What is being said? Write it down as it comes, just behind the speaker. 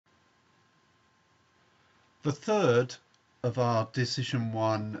The third of our Decision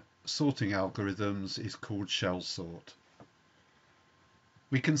 1 sorting algorithms is called shell sort.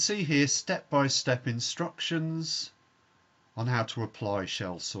 We can see here step-by-step instructions on how to apply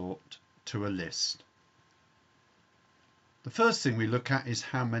shell sort to a list. The first thing we look at is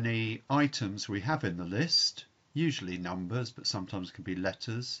how many items we have in the list, usually numbers, but sometimes it can be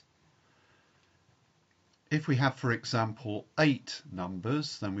letters. If we have, for example, 8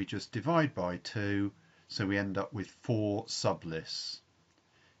 numbers, then we just divide by 2, so we end up with 4 sublists.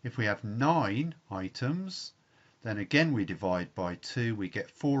 If we have 9 items, then again we divide by 2, we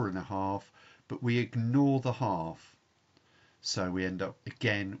get 4.5, but we ignore the half. So we end up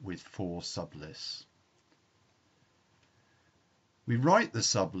again with 4 sublists. We write the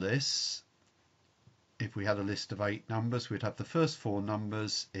sublists. If we had a list of 8 numbers, we'd have the first 4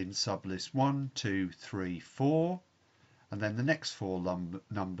 numbers in sublist 1, 2, 3, 4, and then the next 4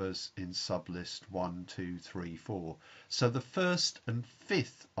 numbers in sublist 1, 2, 3, 4. So the first and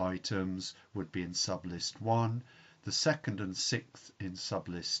 5th items would be in sublist 1, the second and 6th in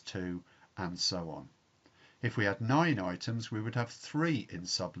sublist 2, and so on. If we had 9 items, we would have 3 in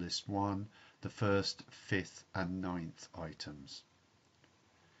sublist 1, the first, 5th, and 9th items.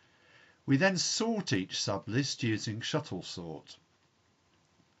 We then sort each sublist using shuttle sort.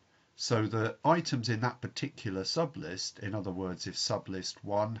 So the items in that particular sublist, in other words, if sublist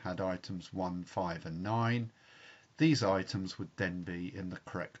 1 had items 1, 5, and 9, these items would then be in the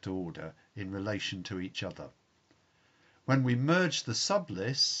correct order in relation to each other. When we merge the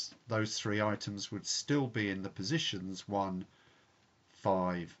sublists, those 3 items would still be in the positions 1,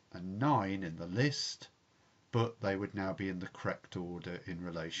 5, and 9 in the list, but they would now be in the correct order in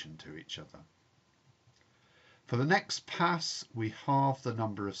relation to each other. For the next pass, we halve the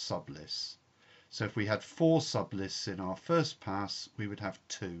number of sublists. So if we had 4 sublists in our first pass, we would have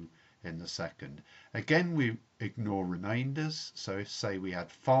 2 in the second. Again, we ignore remainders. So if, say, we had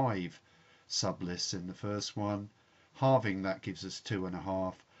 5 sublists in the first one, halving that gives us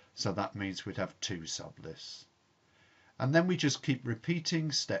 2.5. So that means we'd have 2 sublists. And then we just keep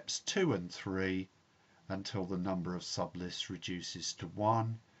repeating steps 2 and 3 until the number of sublists reduces to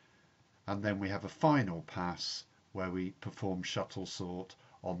 1, and then we have a final pass where we perform shuttle sort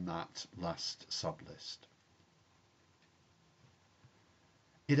on that last sublist.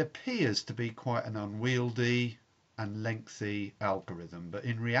 It appears to be quite an unwieldy and lengthy algorithm, but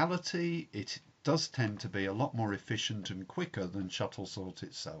in reality it does tend to be a lot more efficient and quicker than shuttle sort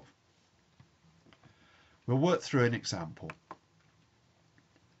itself. We'll work through an example.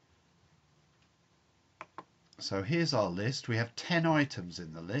 So here's our list. We have 10 items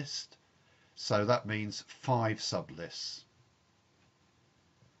in the list, so that means 5 sublists.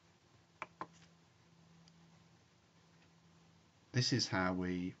 This is how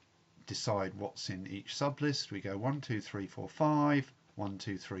we decide what's in each sublist. We go 1, 2, 3, 4, 5, 1,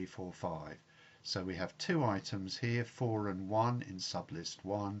 2, 3, 4, 5. So we have 2 items here, 4 and 1 in sublist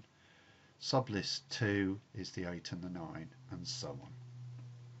 1. Sublist 2 is the 8 and the 9, and so on.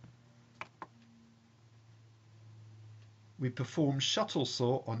 We perform shuttle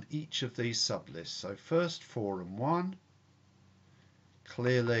sort on each of these sublists. So first 4 and 1.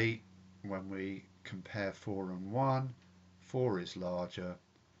 Clearly, when we compare 4 and 1, 4 is larger,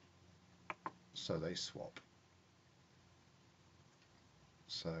 so they swap.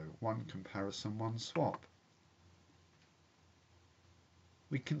 So 1 comparison, 1 swap.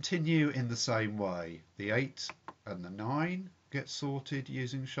 We continue in the same way. The 8 and the 9 get sorted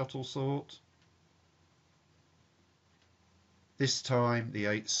using shuttle sort. This time the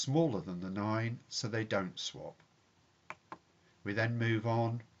 8's smaller than the 9, so they don't swap. We then move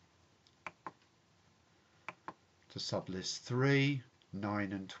on to sublist 3,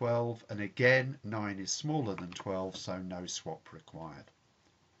 9 and 12, and again 9 is smaller than 12, so no swap required.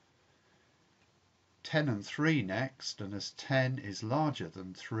 10 and 3 next, and as 10 is larger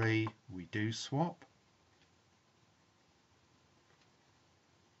than 3, we do swap.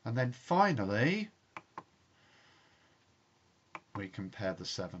 And then finally we compare the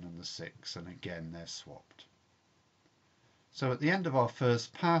 7 and the 6, and again they're swapped. So at the end of our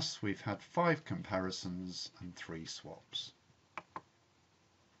first pass, we've had 5 comparisons and 3 swaps.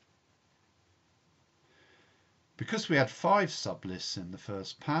 Because we had 5 sublists in the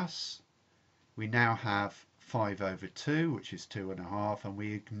first pass, we now have 5 over 2, which is 2.5, and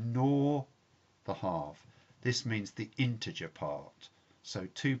we ignore the half. This means the integer part. So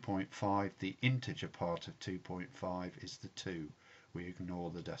 2.5, the integer part of 2.5 is the 2. We ignore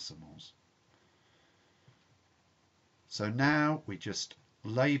the decimals. So now we just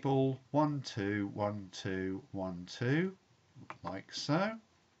label 1, 2, 1, 2, 1, 2, like so.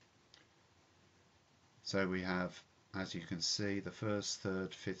 So we have, as you can see, the first,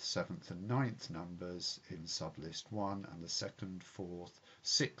 third, fifth, seventh and ninth numbers in sublist 1 and the second, fourth,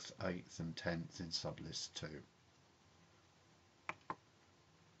 sixth, eighth and 10th in sublist 2.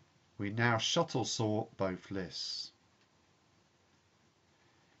 We now shuttle sort both lists.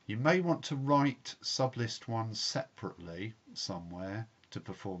 You may want to write sublist 1 separately somewhere to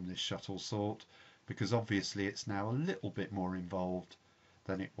perform this shuttle sort, because obviously it's now a little bit more involved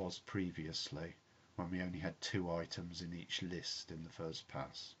than it was previously, when we only had 2 items in each list in the first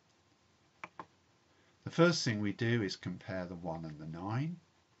pass. The first thing we do is compare the 1 and the 9,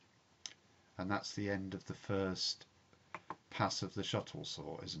 and that's the end of the first pass of the shuttle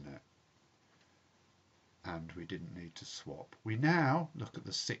sort, isn't it? And we didn't need to swap. We now look at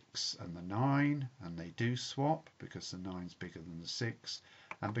the 6 and the 9, and they do swap because the 9's bigger than the 6,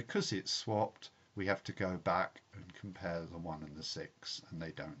 and because it's swapped we have to go back and compare the 1 and the 6, and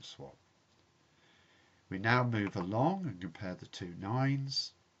they don't swap. We now move along and compare the 2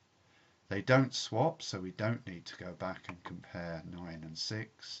 9s. They don't swap, so we don't need to go back and compare 9 and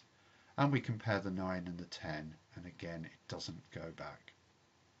 6. And we compare the 9 and the 10, and again it doesn't go back.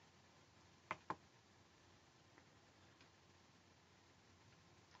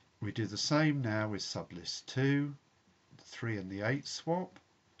 We do the same now with sublist 2. The 3 and the 8 swap.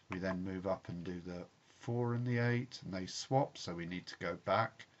 We then move up and do the 4 and the 8, and they swap, so we need to go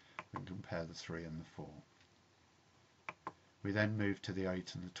back and compare the 3 and the 4. We then move to the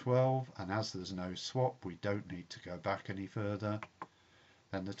 8 and the 12, and as there's no swap we don't need to go back any further.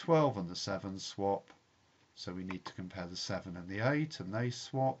 Then the 12 and the 7 swap, so we need to compare the 7 and the 8, and they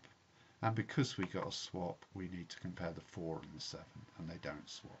swap, and because we got a swap we need to compare the 4 and the 7, and they don't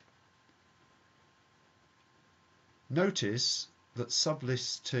swap. Notice that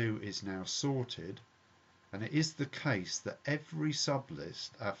sublist 2 is now sorted, and it is the case that every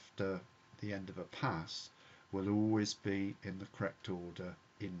sublist after the end of a pass will always be in the correct order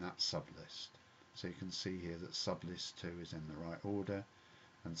in that sublist. So you can see here that sublist 2 is in the right order,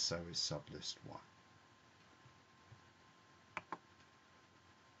 and so is sublist 1.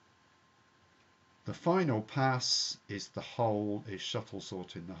 The final pass is shuttle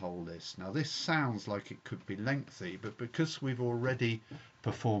sorting the whole list. Now this sounds like it could be lengthy, but because we've already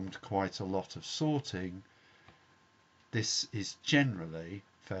performed quite a lot of sorting, this is generally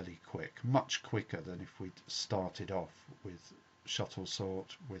fairly quick, much quicker than if we'd started off with shuttle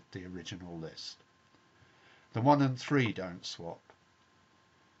sort with the original list. The 1 and 3 don't swap.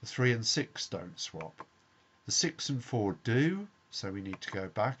 The 3 and 6 don't swap. The 6 and 4 do, so we need to go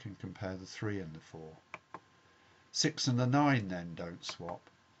back and compare the 3 and the 4. 6 and the 9 then don't swap.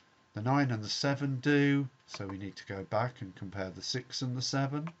 The 9 and the 7 do, so we need to go back and compare the 6 and the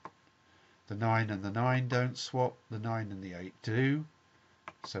 7. The 9 and the 9 don't swap. The 9 and the 8 do,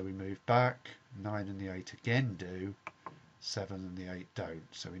 so we move back. 9 and the 8 again do, 7 and the 8 don't.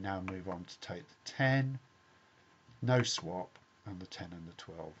 So we now move on to take the 10, no swap, and the 10 and the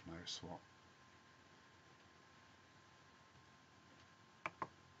 12, no swap.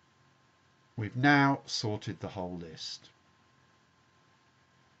 We've now sorted the whole list.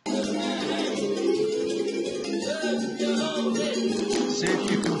 See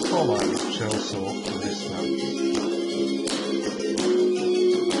if you can follow shell sort from this one.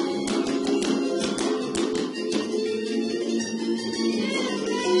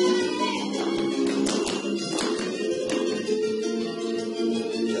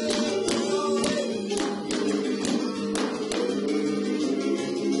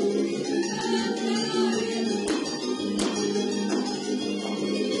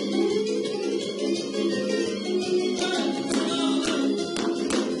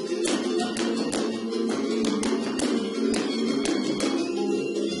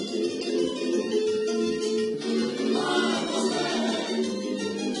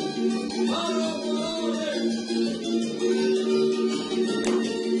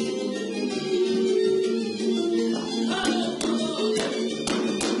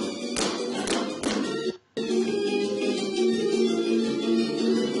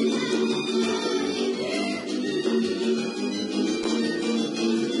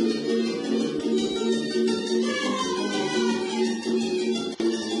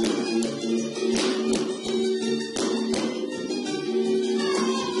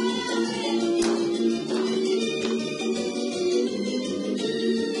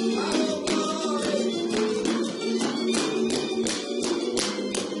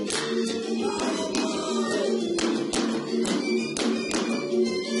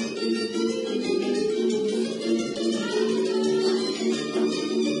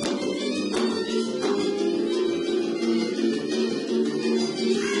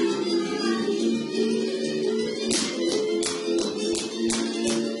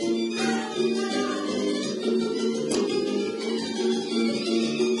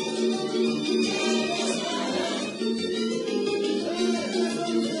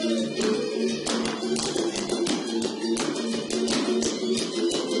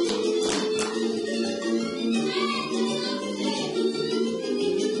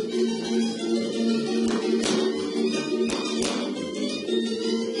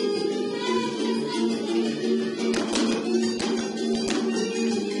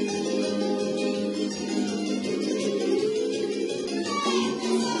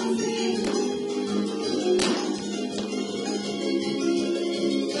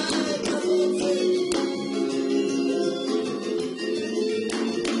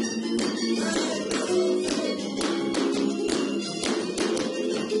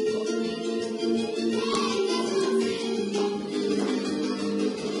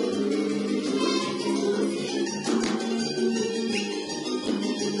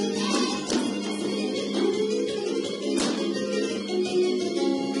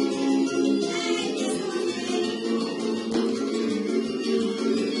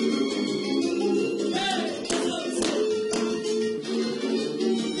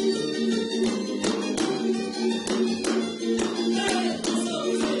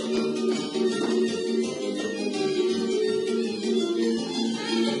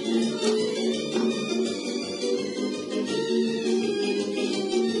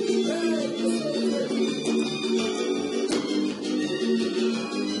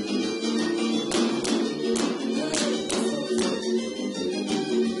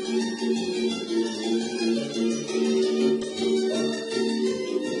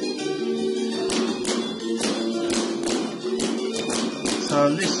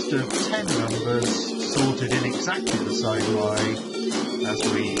 list of 10 numbers sorted in exactly the same way as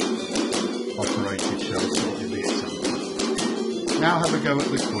we operated, shall we, in the example. Now have a go at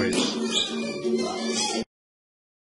the quiz.